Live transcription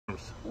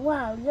yours.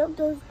 Wow, look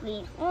those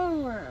green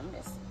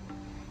hornworms.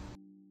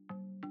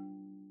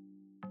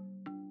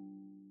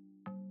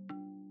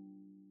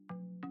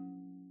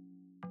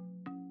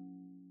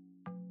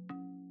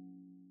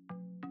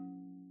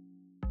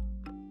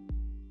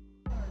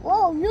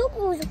 Whoa, look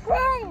those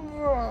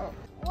hornworms.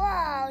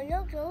 Wow,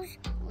 look those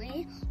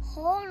green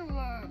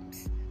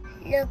hornworms.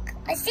 Look,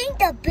 I think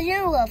the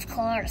blue, of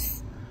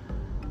course.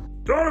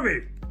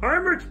 Ptolemy,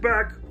 Heinrich's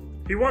back.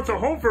 He wants a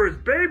home for his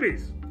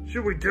babies.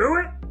 Should we do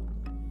it?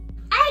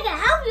 I can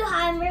help you,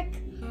 Heinrich.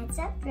 Hands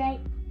up, right?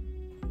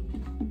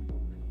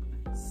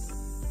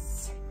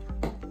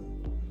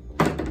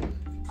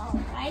 All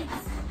right.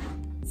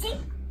 See,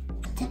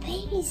 put the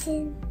babies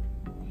in.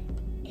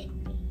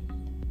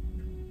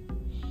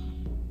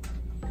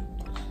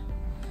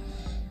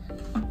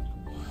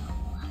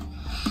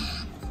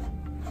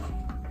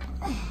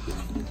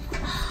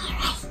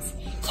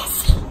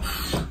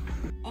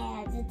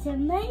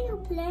 Tomato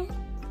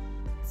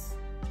plants.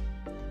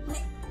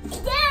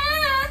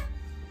 Yeah!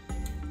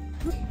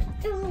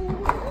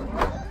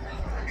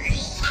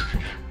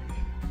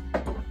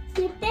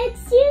 Get back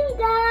soon,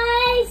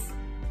 guys!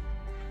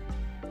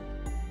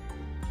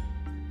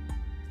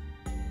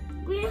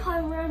 Green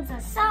hornworms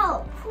are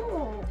so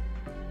cool.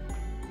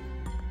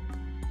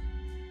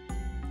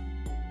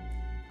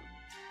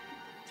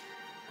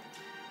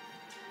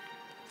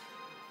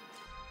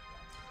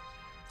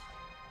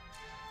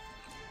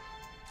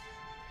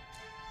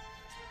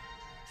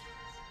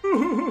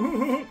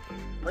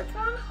 What's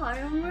wrong,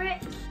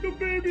 Heinrich? The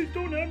babies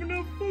don't have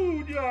enough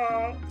food,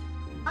 yeah.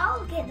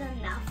 I'll get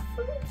enough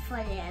food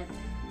for them.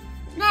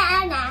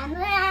 Na na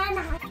na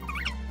na.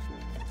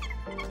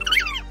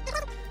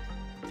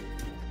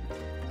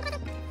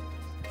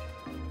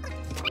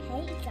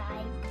 Hey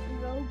guys,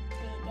 grow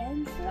big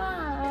and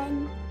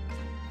run.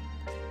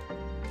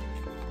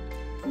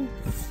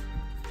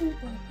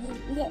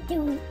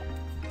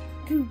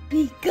 Two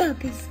big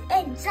guppies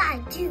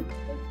inside you.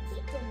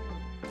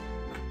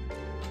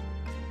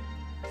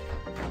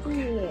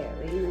 Here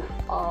you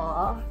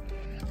are.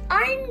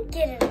 I'm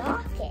getting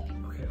off it. Okay.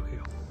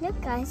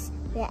 Look, guys,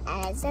 we're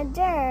adding some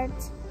dirt.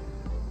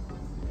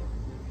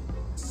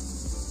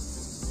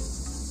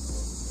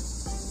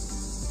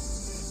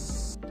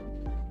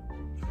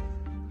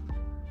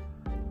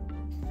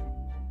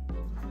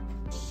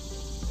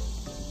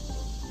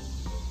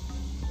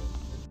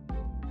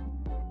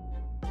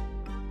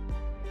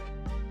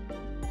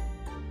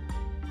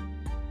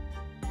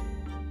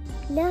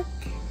 Look,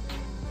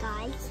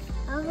 guys.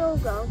 I will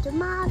go to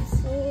Mom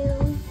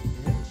soon.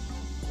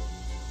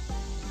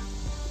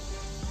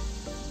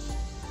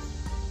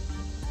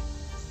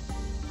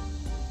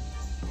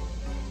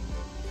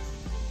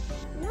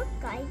 Look,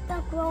 guys,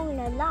 they're growing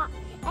a lot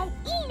and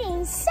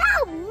eating so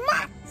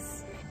much.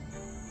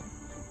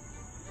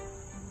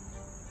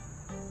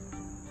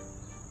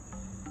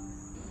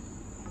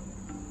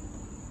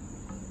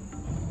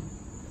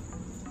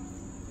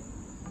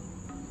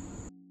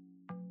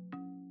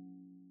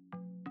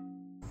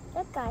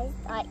 Look, guys,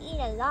 I eat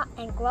a lot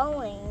and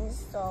growing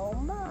so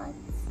much.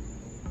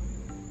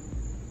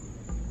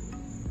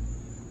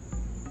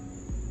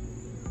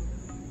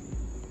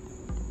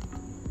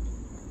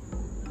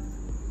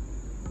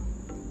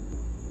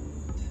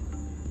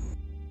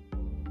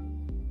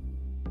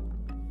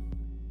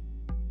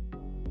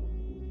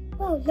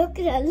 Oh, look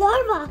at the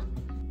larva.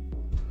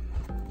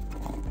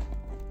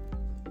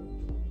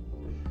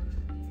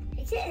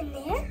 Is it in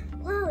there?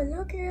 Wow,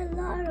 look at the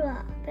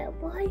larva. But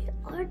why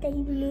are they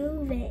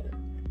moving?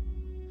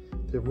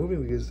 They're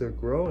moving because they're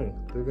growing.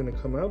 They're going to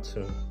come out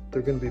soon.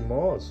 They're going to be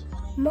moths.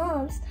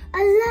 Moms?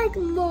 I like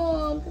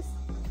moms.